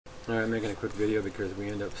Alright, I'm making a quick video because we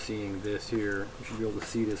end up seeing this here. You should be able to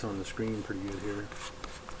see this on the screen pretty good here.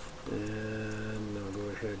 And I'll go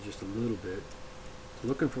ahead just a little bit. So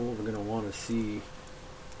looking for what we're going to want to see.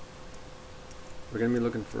 We're going to be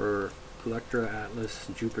looking for Electra, Atlas,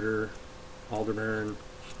 Jupiter, Aldebaran,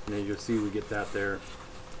 and as you'll see we get that there.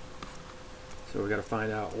 So we got to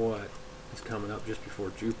find out what is coming up just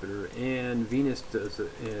before Jupiter, and Venus does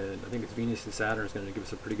it, and I think it's Venus and Saturn is going to give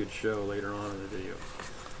us a pretty good show later on in the video.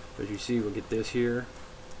 As you see, we'll get this here.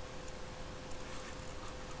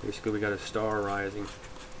 Basically we got a star rising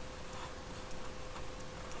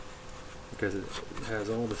because it has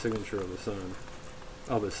all the signature of the sun,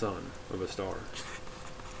 of a star.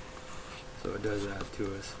 So it does that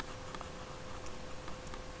to us.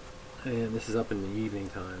 And this is up in the evening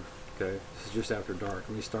time. Okay, this is just after dark. Let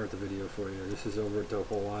me start the video for you. This is over at the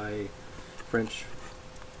Hawaii French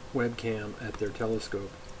webcam at their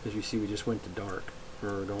telescope. As you see, we just went to dark.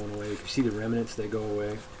 We're going away. If you see the remnants, they go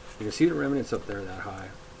away. You can see the remnants up there that high.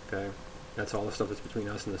 Okay, that's all the stuff that's between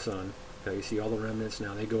us and the sun. Okay, you see all the remnants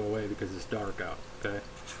now. They go away because it's dark out. Okay,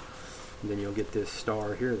 and then you'll get this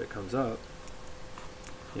star here that comes up,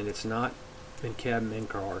 and it's not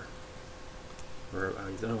Beanoblack. Or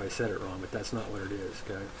I know I said it wrong, but that's not what it is,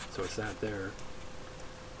 okay? So it's that there.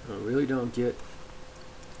 We really don't get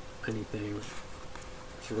anything.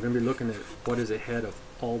 So we're going to be looking at what is ahead of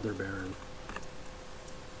Aldebaran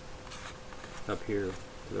up here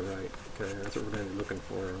to the right. Okay, that's what we're going to be looking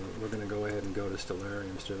for. We're going to go ahead and go to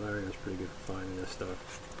Stellarium. Stellarium is pretty good for finding this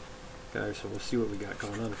stuff. Okay, so we'll see what we got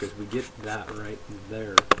going on because we get that right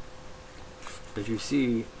there. As you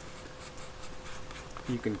see,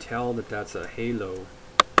 you can tell that that's a halo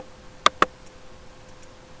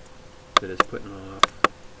that is putting off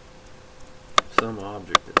some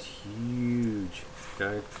object that's huge,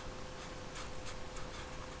 okay?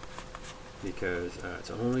 Because it's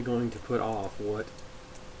only going to put off what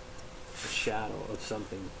a shadow of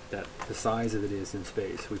something that the size of it is in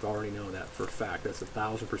space. We've already known that for a fact. That's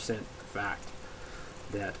 1000% fact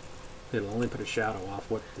that it'll only put a shadow off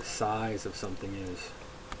what the size of something is.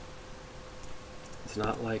 It's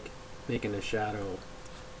not like making a shadow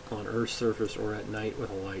on Earth's surface or at night with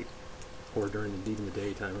a light or during the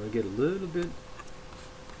daytime. We get a little bit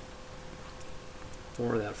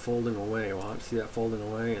more of that folding away. Well, see that folding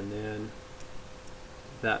away, and then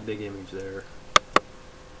that big image there.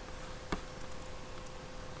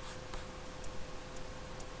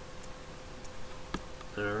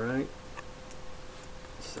 Alright.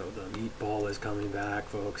 So the meatball is coming back,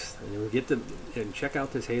 folks, and we get the, and check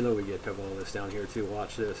out this halo we get of all this down here too.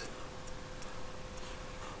 Watch this.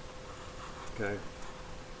 Okay,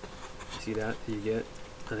 you see that? You get,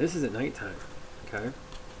 and this is at nighttime. Okay,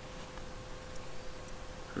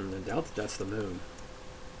 and I doubt that that's the moon.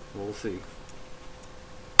 We'll see.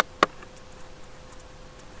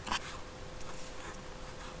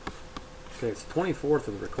 Okay, it's the 24th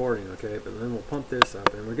of the recording. Okay, but then we'll pump this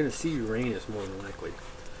up, and we're going to see Uranus more than likely.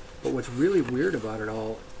 But what's really weird about it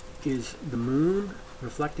all is the moon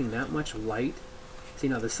reflecting that much light. See,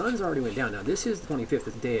 now the sun's already went down. Now this is the 25th,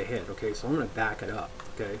 it's a day ahead, okay? So I'm going to back it up,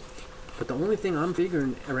 okay? But the only thing I'm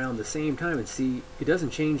figuring around the same time, and see, it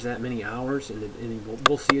doesn't change that many hours, and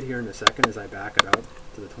we'll see it here in a second as I back it up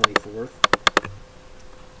to the 24th.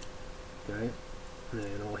 Okay? And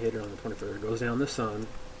then I'll hit it on the 23rd. It goes down the sun.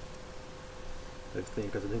 I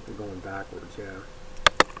think we're going backwards, yeah.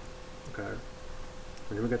 Okay.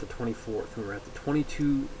 And then we got the 24th, and we're at the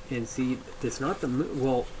 22, and see, it's not the moon.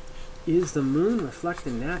 Well, is the moon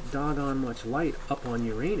reflecting that doggone much light up on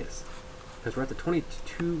Uranus? Because we're at the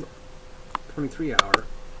 23 hour.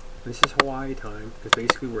 This is Hawaii time, because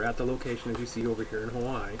basically we're at the location as you see over here in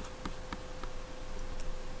Hawaii.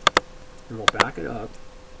 And we'll back it up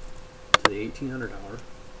to the 1800 hour.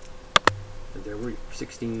 And there we're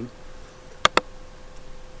 16.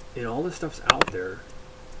 And all this stuff's out there.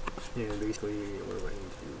 And basically, what do I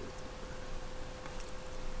need to do?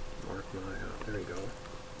 Mark my out. There you go.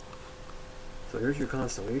 So here's your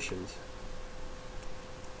constellations.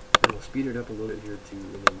 And we'll speed it up a little bit here too.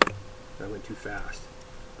 And then I went too fast.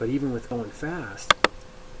 But even with going fast,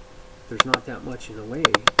 there's not that much in the way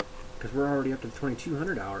because we're already up to the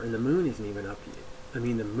 2200 hour, and the moon isn't even up yet. I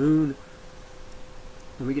mean, the moon,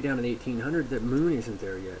 when we get down to the 1800, the moon isn't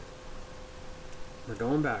there yet. We're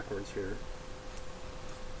going backwards here.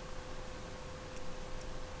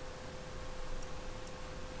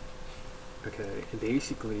 Okay, and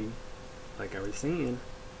basically, like I was saying,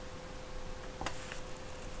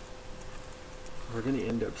 we're going to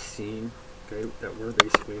end up seeing, okay, that we're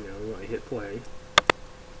basically, now we want to hit play.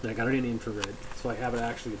 And I got it in infrared, so I have it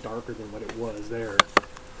actually darker than what it was there.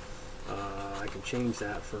 I can change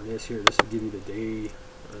that for this here. This will give you the day.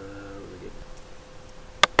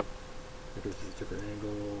 Because it's a different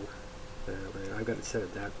angle. I've got it set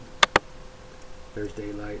at that. There's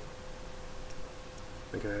daylight.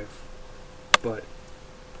 Okay. But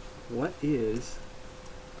what is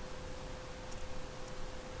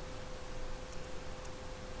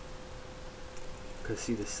because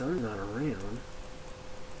see the sun's not around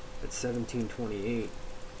at 1728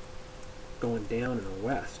 going down in the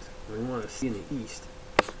west. We want to see in the east.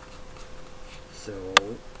 So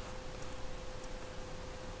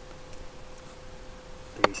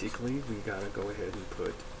basically we gotta go ahead and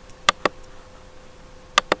put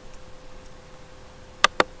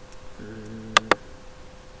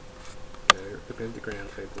okay, look at the ground,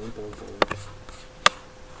 okay, boom, boom, boom.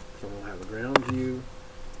 So we'll have a ground view,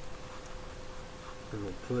 and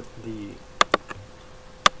we'll put the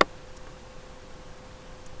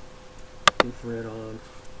infrared on,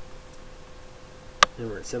 and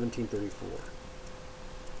we're at 1734,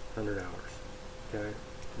 100 hours, okay?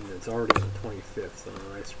 And it's already on the 25th, so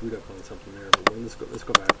I screwed up on something there, but let's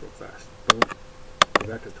go back real fast. Boom. Go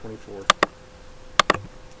back to the 24th.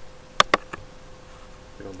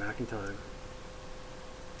 We go back in time.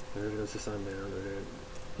 There goes the sun down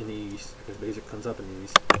in the east, because basic comes up in the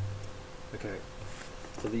east. Okay.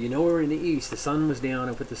 So that you know we're in the east, the sun was down,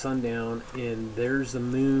 I put the sun down, and there's the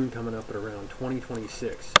moon coming up at around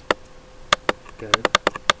 2026. Okay.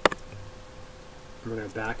 We're going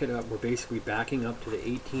to back it up. We're basically backing up to the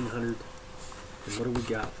 1800. And what do we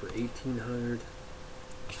got for 1800?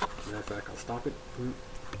 Matter of fact, I'll stop it.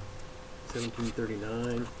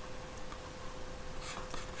 1739.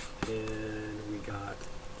 And we got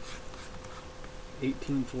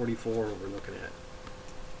 1844 we're looking at.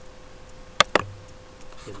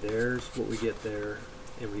 And there's what we get there.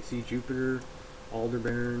 And we see Jupiter,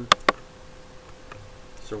 Aldebaran.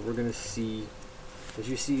 So we're going to see, as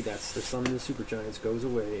you see, that's the sun of the supergiants goes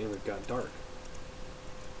away, and we've got dark.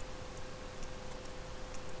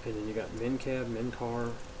 And then you got Mencab,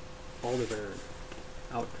 Mencar, Aldebaran,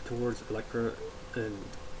 out towards Electra, and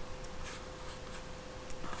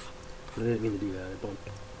I didn't mean to do that. I bumped.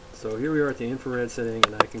 So here we are at the infrared setting,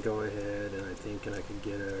 and I can go ahead and I think I can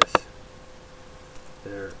get us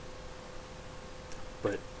there.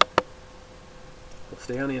 But we'll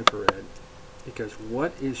stay on the infrared. Because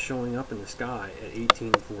what is showing up in the sky at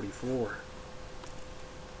 1844?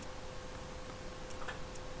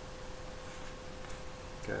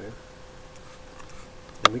 Okay.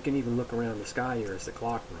 And we can even look around the sky here as the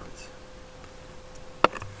clock runs.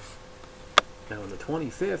 Now on the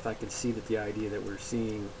 25th, I can see that the idea that we're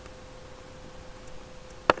seeing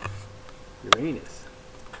Uranus.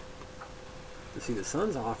 You see the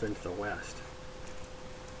sun's off into the west.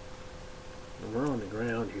 And we're on the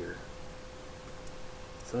ground here.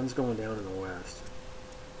 Sun's going down in the west.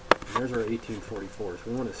 And there's our 1844, so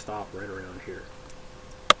we want to stop right around here.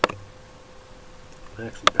 I'll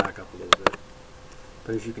actually back up a little bit.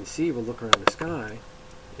 But as you can see, we'll look around the sky,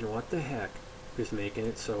 and what the heck is making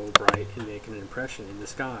it so bright and making an impression in the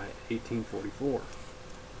sky at 1844.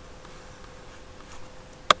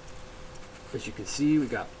 As you can see, we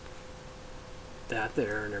got that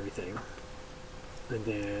there and everything. And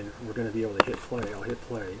then we're going to be able to hit play. I'll hit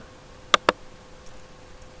play.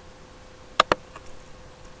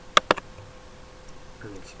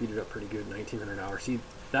 And speed it up pretty good, 1900 hours. See,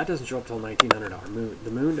 that doesn't show up till 1900 hour moon. The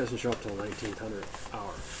moon doesn't show up till 1900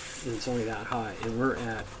 hour. And it's only that high. And we're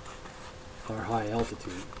at our high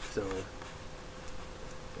altitude. So,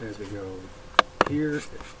 as we go here,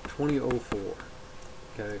 2004.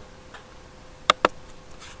 Okay.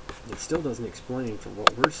 It still doesn't explain for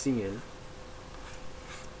what we're seeing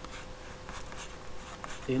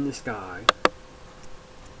in the sky.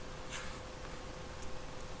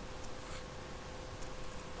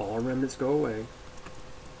 All our remnants go away,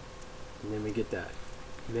 and then we get that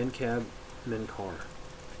Mencab, Mencar,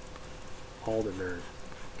 Aldebaran,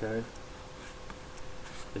 okay?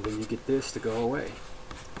 And then you get this to go away.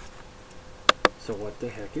 So what the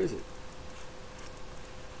heck is it?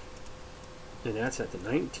 And that's at the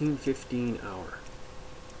 1915 hour,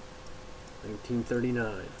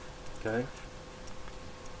 1939, okay?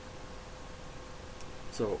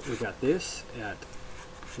 So we got this at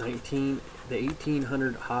the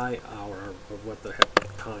 1800 high hour of what the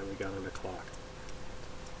heck time we got on the clock.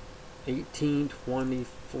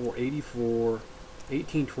 1824, 84,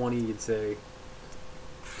 1820 you'd say.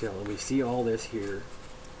 Okay, and we see all this here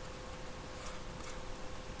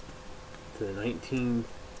to the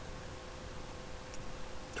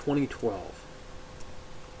 2012.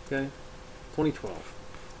 Okay? 2012.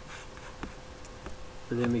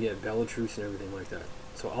 And then we get Bellatrix and everything like that.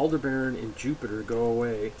 So Aldebaran and Jupiter go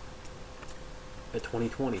away at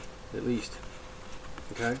 2020, at least.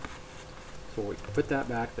 Okay? So we put that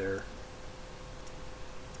back there.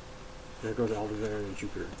 There goes Aldebaran and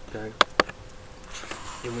Jupiter. Okay?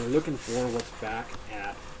 And we're looking for what's back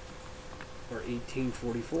at our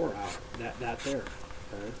 1844 hour. That there.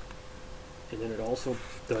 Okay? And then it also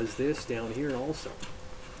does this down here also.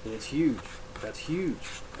 And it's huge. That's huge.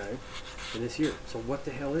 Okay? And this here. So what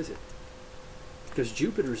the hell is it? Because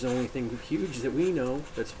Jupiter's the only thing huge that we know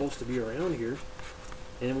that's supposed to be around here.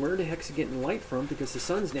 And where the heck's it getting light from? Because the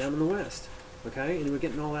sun's down in the west. Okay? And we're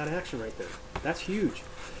getting all that action right there. That's huge.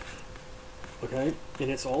 Okay?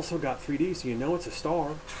 And it's also got 3D, so you know it's a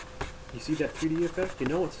star. You see that 3D effect? You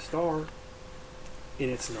know it's a star. And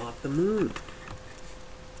it's not the moon.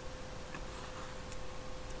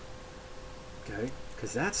 Okay?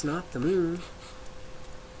 Because that's not the moon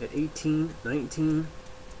at 18, 19.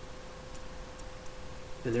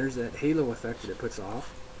 And there's that halo effect that it puts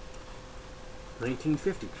off.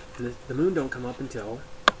 1950. And the moon don't come up until,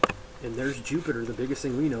 and there's Jupiter, the biggest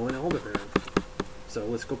thing we know in Aldebaran. So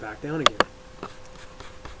let's go back down again.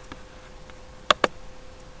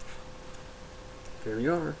 There we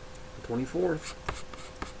are, the 24th.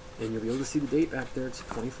 And you'll be able to see the date back there, it's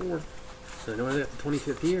the 24th. I know that's the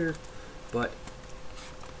 25th here, but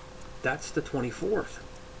that's the 24th.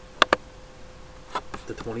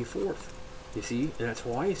 The 24th. You see? And that's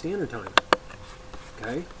Hawaii Standard Time.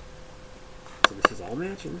 Okay? So this is all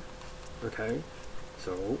matching. Okay?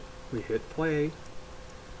 So we hit play.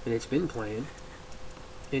 And it's been playing.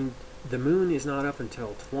 And the moon is not up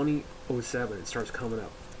until 2007. It starts coming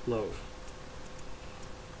up low.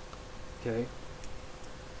 Okay?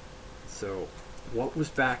 So what was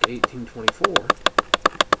back 1824?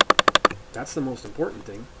 That's the most important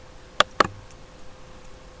thing.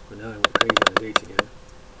 But now I went crazy on the dates again.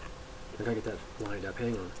 I gotta get that lined up.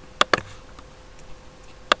 Hang on.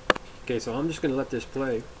 Okay, so I'm just gonna let this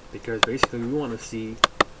play because basically we want to see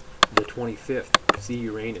the 25th, see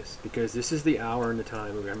Uranus, because this is the hour and the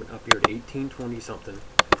time. We're up here at 1820 something,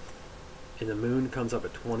 and the moon comes up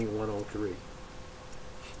at 2103.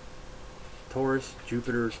 Taurus,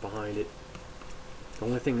 Jupiter's behind it. The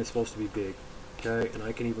only thing that's supposed to be big. Okay, and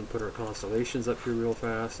I can even put our constellations up here real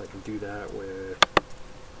fast. I can do that with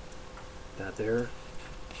that there.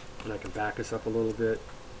 And I can back us up a little bit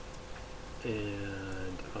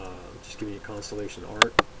and just give you a constellation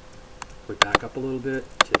art. We back up a little bit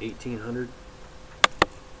to 1800.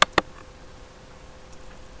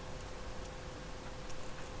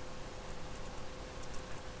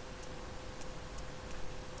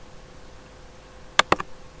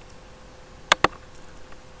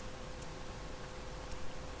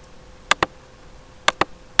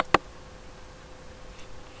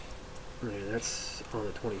 And that's on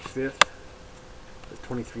the 25th, the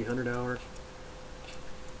 2300 hour.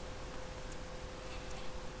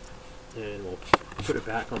 And we'll put it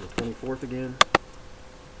back on the 24th again.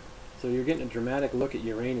 So you're getting a dramatic look at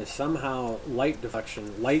Uranus. Somehow light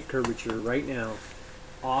deflection, light curvature right now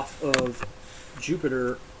off of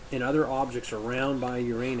Jupiter and other objects around by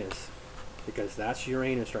Uranus, because that's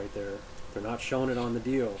Uranus right there. They're not showing it on the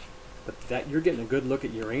deal, but that you're getting a good look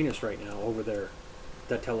at Uranus right now over there,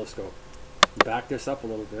 that telescope. Back this up a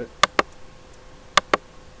little bit.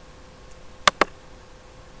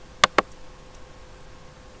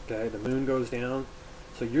 Okay, the moon goes down.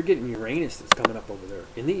 So you're getting Uranus that's coming up over there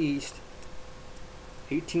in the east,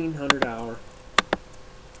 1800 hour.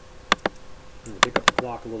 I'm going to pick up the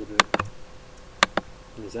clock a little bit.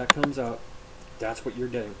 And as that comes up, that's what you're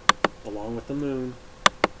getting, along with the moon.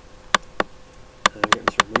 And I'm getting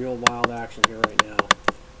some real wild action here right now.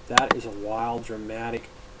 That is a wild, dramatic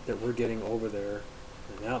that we're getting over there.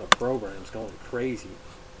 And now the program's going crazy.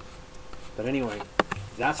 But anyway,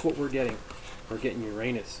 that's what we're getting. We're getting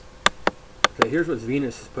Uranus. Okay, here's what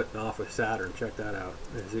Venus is putting off with Saturn. Check that out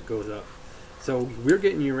as it goes up. So we're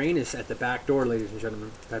getting Uranus at the back door, ladies and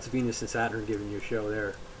gentlemen. That's Venus and Saturn giving you a show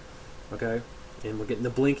there. Okay? And we're getting the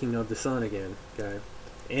blinking of the sun again. Okay?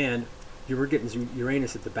 And you were getting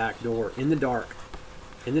Uranus at the back door in the dark.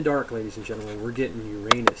 In the dark, ladies and gentlemen, we're getting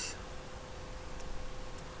Uranus.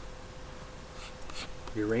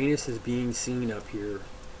 Uranus is being seen up here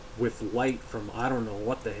with light from I don't know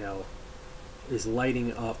what the hell is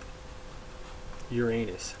lighting up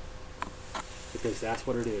Uranus, because that's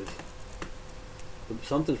what it is.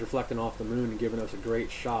 Something's reflecting off the moon and giving us a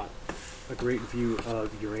great shot, a great view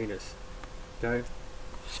of Uranus. Okay?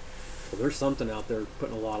 So there's something out there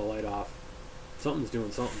putting a lot of light off. Something's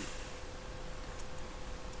doing something.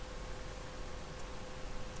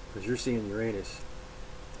 Because you're seeing Uranus.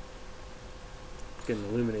 It's getting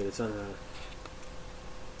illuminated somehow.